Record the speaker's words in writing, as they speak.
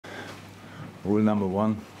rule number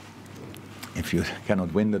one: if you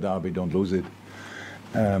cannot win the derby, don't lose it.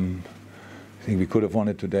 I think we could have won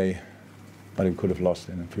it today, but we could have lost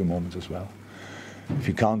in a few moments as well. If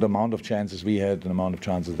you count the amount of chances we had and the amount of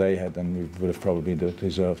chances they had, then we would have probably been a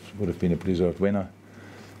deserved winner.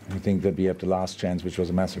 I think that we have the last chance, which was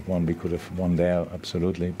a massive one. We could have won there,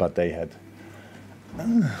 absolutely, but they had.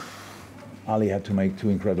 Ali had to make 2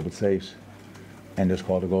 incredible saves, and they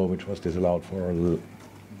scored a goal, which was disallowed for a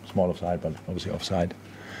small offside, but obviously offside.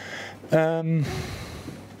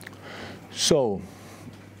 So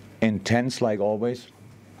intense like always,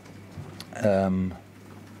 and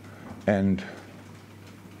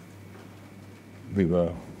we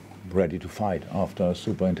were ready to fight after a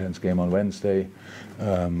super intense game on Wednesday.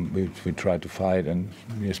 We tried to fight, and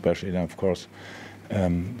especially then, of course,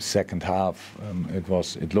 second half,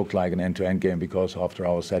 it looked like an end-to-end game, because after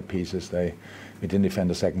our set pieces, we didn't defend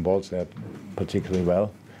the second balls there particularly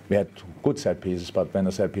well. We had good set pieces, but when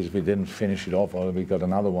the set pieces we didn't finish it off, or we got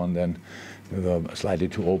another one, then we were slightly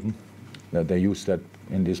too open. They used that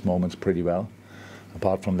in these moments pretty well.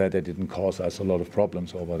 Apart from that, they didn't cause us a lot of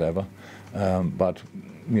problems or whatever. But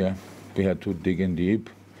yeah, we had to dig in deep.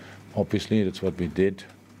 Obviously, that's what we did.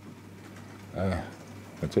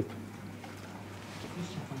 That's it.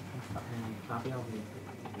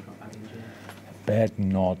 Bad,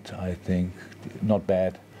 I think. Not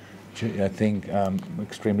bad. I think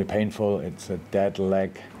extremely painful. It's a dead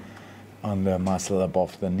leg on the muscle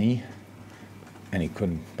above the knee. And he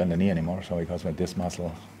couldn't bend the knee anymore, so because when this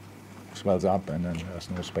muscle swells up and then there's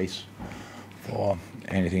no space for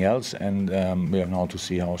anything else. And we have now to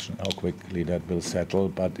see how quickly that will settle.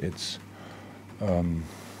 But it's,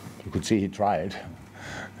 you could see he tried.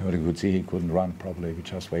 But you could see he couldn't run properly. We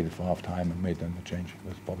just waited for half time and made them the change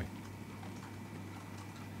with Bobby.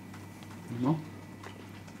 No?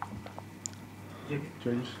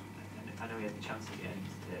 James? I know he had the chance at the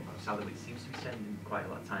end, but Salah seems to be spending quite a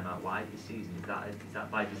lot of time out wide this season. Is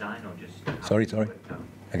that by design or just... Sorry.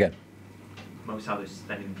 Again. Mo Salah's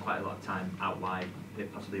spending quite a lot of time out wide,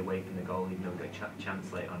 possibly away from the goal, even though he got a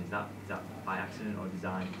chance late on. Is that by accident or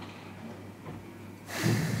design?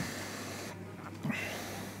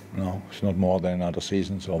 No, it's not more than other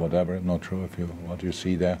seasons or whatever. I'm not sure what you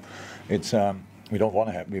see there. It's we want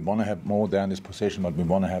to have more there in this position, but we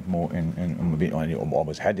want to have more we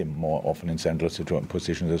always had him more often in central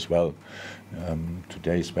positions as well.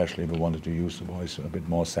 Today especially, we wanted to use the boys a bit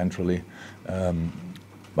more centrally,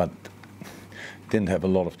 but didn't have a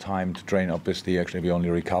lot of time to train. Obviously, actually, we only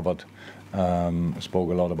recovered. Spoke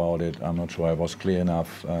a lot about it. I'm not sure I was clear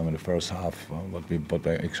enough in the first half what I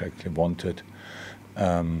exactly wanted.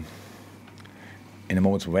 In the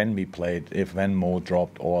moments when we played, when Mo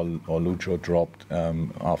dropped or Lucho dropped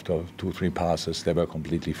after 2-3 passes, they were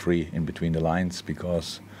completely free in between the lines,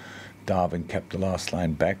 because Darwin kept the last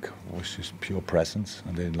line back, which is pure presence,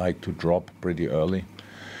 and they like to drop pretty early.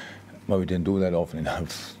 But we didn't do that often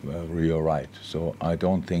enough. You're right. So I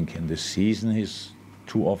don't think in this season he's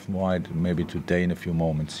too often wide. Maybe today in a few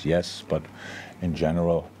moments, yes, but in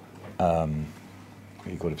general,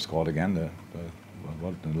 he could have scored again.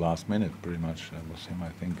 In the last minute, pretty much, that was him, I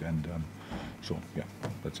think, and so yeah,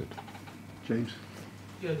 that's it. James?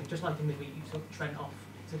 Jurgen, just like in midweek, you took Trent off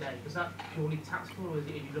today. Was that purely tactical, or are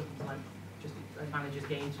you looking to just a manager's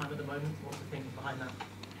game time at the moment? What's the thinking behind that?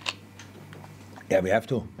 Yeah, we have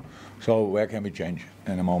to. So where can we change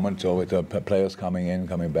in a moment? So with the players coming in,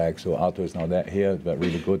 coming back, so Arthur is now here,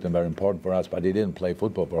 really good and very important for us, but he didn't play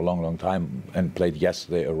football for a long time and played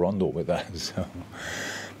yesterday a rondo with us. So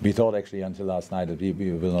we thought actually until last night that he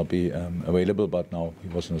will not be available, but now he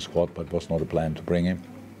was in the squad, but it was not a plan to bring him.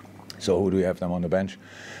 So who do we have them on the bench?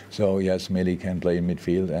 So yes, Millie can play in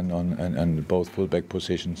midfield and on both fullback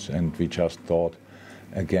positions, and we just thought,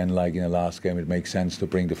 again, like in the last game, it makes sense to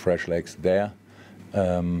bring the fresh legs there.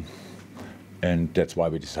 And that's why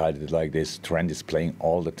we decided it like this. Trent is playing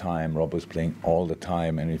all the time, Rob is playing all the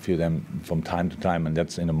time, and we feel them from time to time, and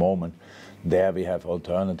that's in a moment. There we have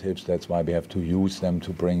alternatives, that's why we have to use them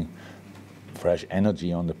to bring fresh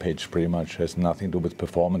energy on the pitch. Pretty much has nothing to do with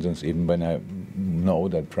performances, even when I know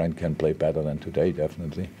that Trent can play better than today,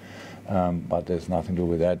 definitely. But there's nothing to do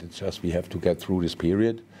with that, it's just we have to get through this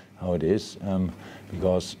period, how it is,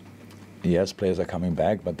 because yes, players are coming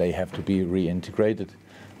back, but they have to be reintegrated.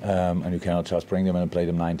 And you cannot just bring them and play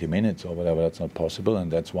them 90 minutes or whatever. That's not possible,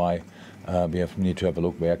 and that's why we need to have a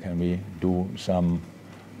look where can we do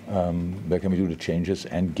where can we do the changes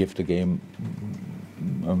and give the game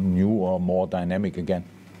new or more dynamic again.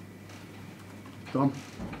 Tom?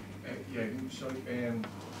 Yeah, so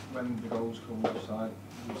when the goals come offside,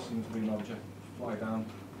 you seem to be an object, fly down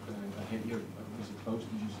and hit you. Was it close?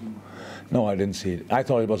 Did you see? No, I didn't see it. I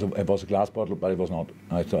thought it was a glass bottle, but it was not.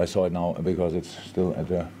 I saw it now because it's still at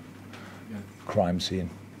the crime scene.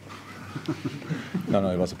 No,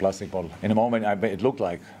 it was a plastic bottle. In a moment, it looked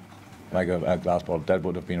like a glass bottle. That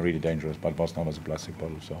would have been really dangerous, but it was not as a plastic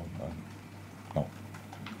bottle. So, no.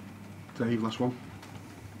 Dave, last one.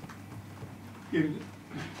 Yeah,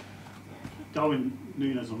 Darwin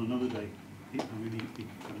Núñez on another day, he had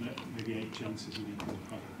maybe 8 chances and he could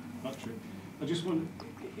have had that trick. I just wonder,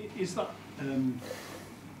 is that an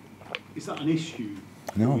issue?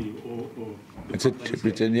 No. For you, or It's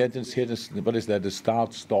what is that? The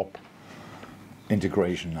start-stop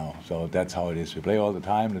integration now. So that's how it is. We play all the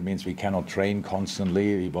time. That means we cannot train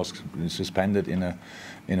constantly. He was suspended in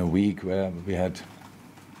a week where we had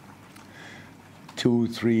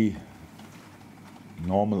 2-3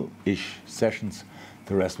 normal-ish sessions.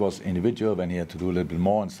 The rest was individual when he had to do a little bit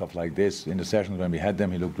more and stuff like this. In the sessions when we had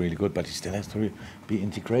them, he looked really good, but he still has to be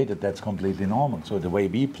integrated. That's completely normal. So the way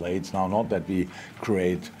we play, it's now not that we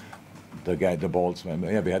create the balls. We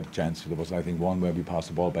had a chance. There was, I think, one where we passed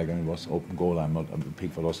the ball back and it was open goal.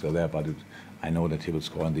 Pickford was still there, but I know that he will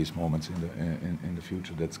score in these moments in the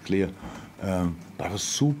future. That's clear. But it was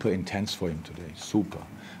super intense for him today. Super.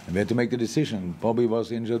 And we had to make the decision. Bobby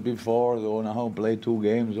was injured before, so now played 2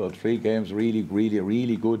 games or 3 games, really, really,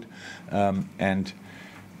 really good. And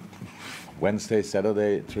Wednesday,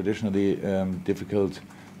 Saturday, traditionally difficult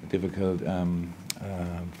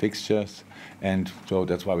fixtures. And so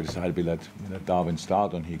that's why we decided we let Darwin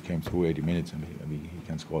start, and he came through 80 minutes and he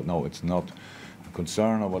can score. No, it's not a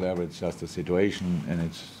concern or whatever, it's just a situation, and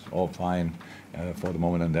it's all fine for the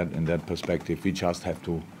moment in that perspective. We just have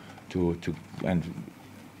to and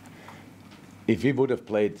if we would have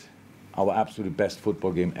played our absolute best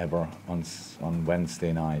football game ever on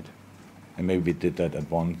Wednesday night, and maybe we did that at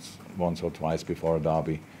once or twice before a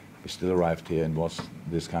derby, we still arrived here and was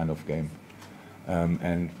this kind of game.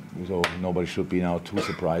 And so nobody should be now too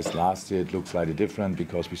surprised. Last year it looked slightly different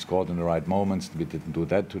because we scored in the right moments. We didn't do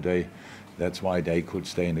that today. That's why they could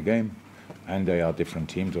stay in the game. And they are a different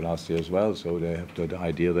team to last year as well. So they have the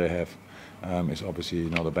idea they have is obviously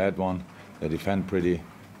not a bad one. They defend pretty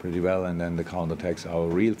well, and then the counter-attacks are a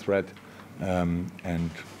real threat.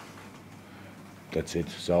 And that's it.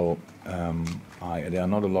 So there are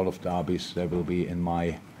not a lot of derbies. There will be in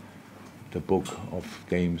the book of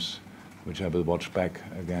games which I will watch back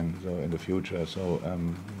again in the future. So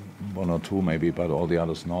 1 or 2 maybe, but all the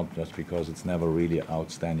others not, just because it's never really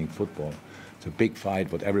outstanding football. It's a big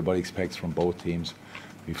fight, what everybody expects from both teams.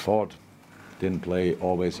 We fought, didn't play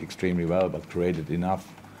always extremely well, but created enough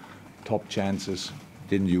top chances,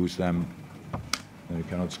 didn't use them, and you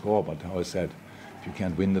cannot score. But how I said, if you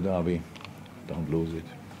can't win the derby, don't lose it.